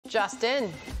Just in,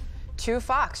 2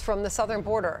 Fox from the southern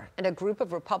border and a group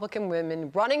of Republican women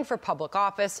running for public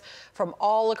office from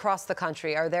all across the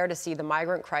country are there to see the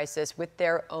migrant crisis with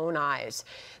their own eyes.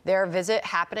 Their visit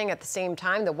happening at the same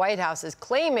time the White House is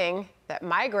claiming that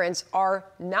migrants are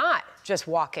not just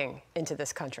walking into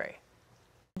this country.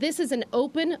 This is an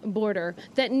open border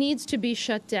that needs to be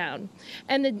shut down.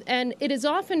 And it is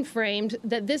often framed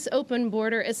that this open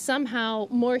border is somehow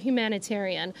more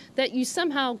humanitarian, that you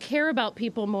somehow care about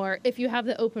people more if you have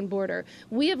the open border.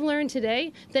 We have learned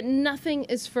today that nothing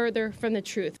is further from the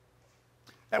truth.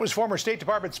 That was former State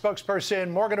Department spokesperson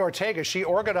Morgan Ortagus. She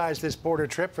organized this border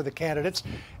trip for the candidates,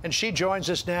 and she joins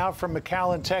us now from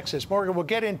McAllen, Texas. Morgan, we'll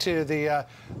get into the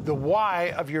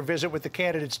why of your visit with the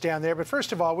candidates down there. But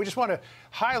first of all, we just want to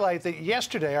highlight that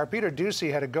yesterday, our Peter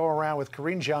Ducey had to go around with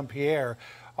Karine Jean-Pierre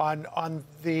on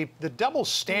the double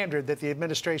standard that the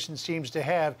administration seems to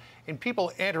have in people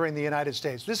entering the United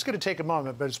States. This is going to take a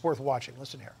moment, but it's worth watching.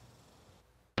 Listen here.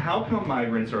 How come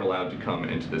migrants are allowed to come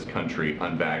into this country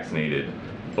unvaccinated,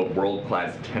 but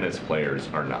world-class tennis players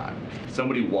are not?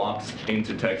 Somebody walks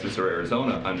into Texas or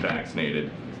Arizona unvaccinated,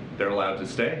 they're allowed to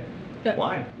stay.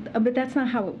 Why? But that's not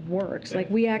how it works. Like,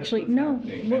 we actually, no.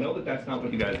 I know that that's not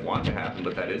what you guys want to happen,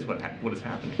 but that is what is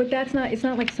happening. But that's not, it's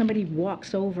not like somebody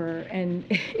walks over and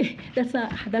that's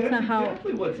not how.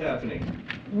 Exactly what's happening.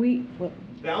 Well,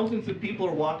 thousands of people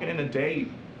are walking in a day.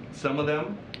 Some of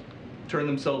them turn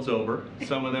themselves over.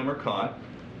 Some of them are caught.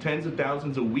 Tens of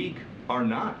thousands a week are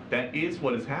not. That is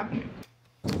what is happening.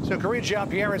 So Karine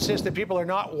Jean-Pierre insists that people are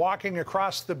not walking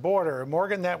across the border.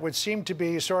 Morgan, that would seem to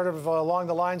be sort of along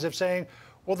the lines of saying,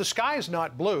 well, the sky is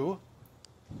not blue.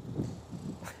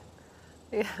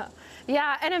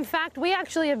 Yeah, and in fact, we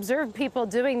actually observed people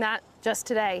doing that just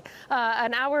today.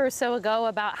 An hour or so ago,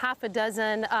 about half a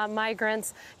dozen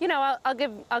migrants. You know, I'll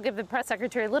give the press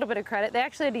secretary a little bit of credit. They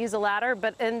actually had to use a ladder,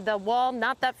 but in the wall,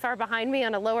 not that far behind me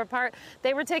on a lower part,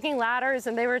 they were taking ladders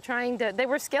and they were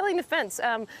scaling the fence.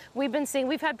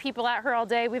 We've had people out here all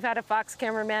day. We've had a Fox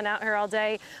cameraman out here all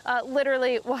day,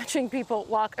 literally watching people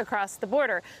walk across the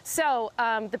border. So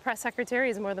the press secretary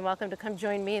is more than welcome to come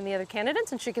join me and the other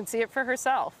candidates, and she can see it for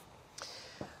herself.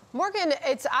 Morgan,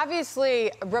 it's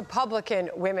obviously Republican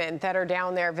women that are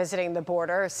down there visiting the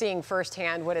border, seeing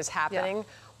firsthand what is happening. Yeah.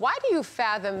 Why do you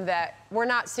fathom that we're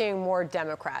not seeing more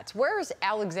Democrats? Where is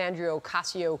Alexandria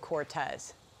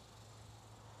Ocasio-Cortez?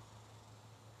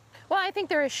 Well, I think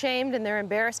they're ashamed and they're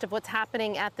embarrassed of what's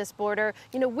happening at this border.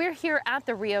 You know, we're here at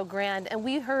the Rio Grande, and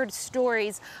we heard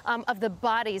stories of the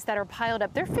bodies that are piled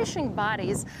up. They're fishing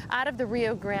bodies out of the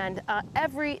Rio Grande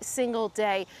every single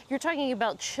day. You're talking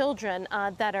about children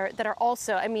that are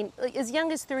also, I mean, as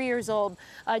young as 3 years old,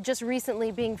 just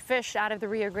recently being fished out of the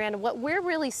Rio Grande. And what we're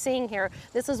really seeing here,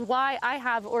 this is why I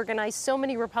have organized so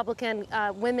many Republican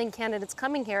women candidates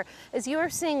coming here, is you are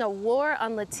seeing a war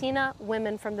on Latina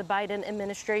women from the Biden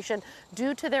administration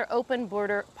due to their open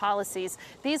border policies.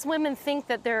 These women think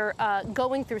that they're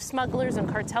going through smugglers and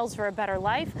cartels for a better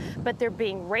life, but they're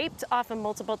being raped often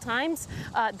multiple times.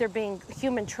 They're being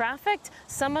human trafficked.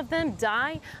 Some of them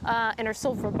die and are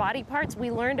sold for body parts. We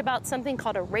learned about something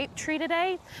called a rape tree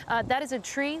today. That is a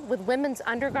tree with women's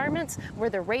undergarments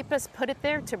where the rapists put it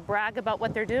there to brag about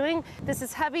what they're doing. This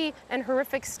is heavy and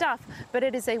horrific stuff, but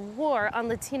it is a war on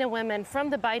Latina women from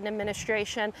the Biden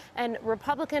administration, and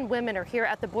Republican women are here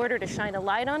at the border to shine a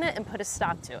light on it and put a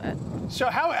stop to it. So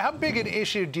how big an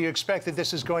issue do you expect that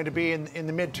this is going to be in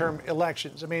the midterm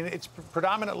elections? I mean, it's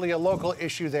predominantly a local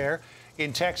issue there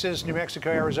in Texas, New Mexico,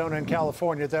 Arizona, and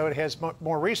California, though it has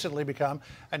more recently become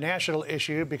a national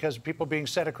issue because of people being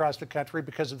sent across the country,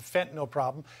 because of the fentanyl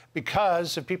problem,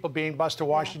 because of people being bused to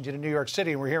Washington and New York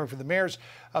City, and we're hearing from the mayors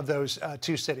of those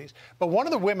 2 cities. But one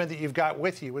of the women that you've got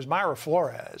with you was Mayra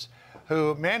Flores,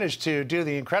 who managed to do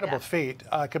the incredible feat,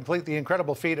 complete the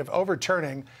incredible feat of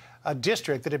overturning a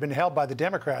district that had been held by the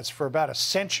Democrats for about a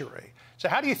century. So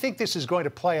how do you think this is going to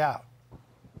play out?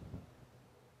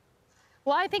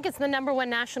 Well, I think it's the #1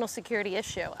 national security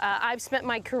issue. I've spent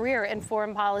my career in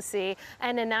foreign policy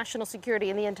and in national security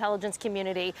in the intelligence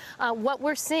community. What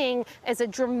we're seeing is a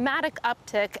dramatic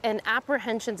uptick in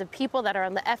apprehensions of people that are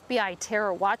on the FBI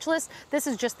terror watch list. This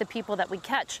is just the people that we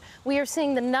catch. We are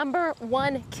seeing the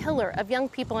 #1 killer of young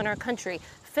people in our country,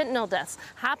 fentanyl deaths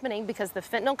happening because the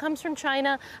fentanyl comes from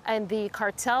China and the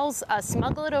cartels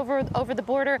smuggle it over the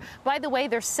border. By the way,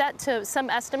 they're set to, some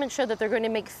estimates show that they're going to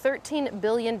make $13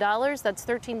 billion. That's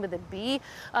 13 with a B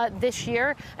this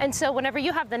year. And so whenever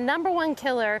you have the #1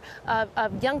 killer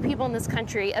of young people in this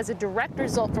country as a direct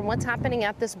result from what's happening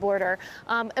at this border,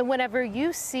 and whenever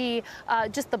you see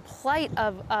just the plight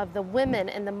of the women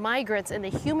and the migrants and the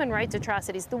human rights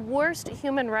atrocities, the worst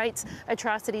human rights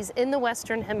atrocities in the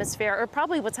Western Hemisphere are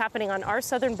probably what's happening on our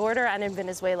southern border and in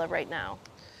Venezuela right now.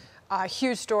 A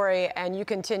huge story, and you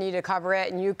continue to cover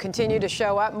it, and you continue to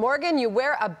show up. Morgan, you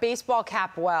wear a baseball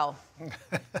cap well.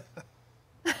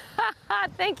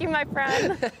 Thank you, my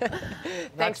friend.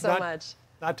 Thanks so much.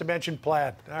 Not to mention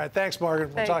plaid. All right, thanks,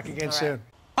 Morgan. We'll talk again soon.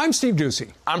 I'm Steve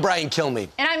Ducey. I'm Brian Kilmeade.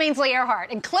 And I'm Ainsley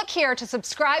Earhart. And click here to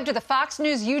subscribe to the Fox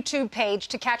News YouTube page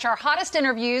to catch our hottest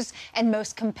interviews and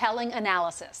most compelling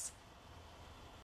analysis.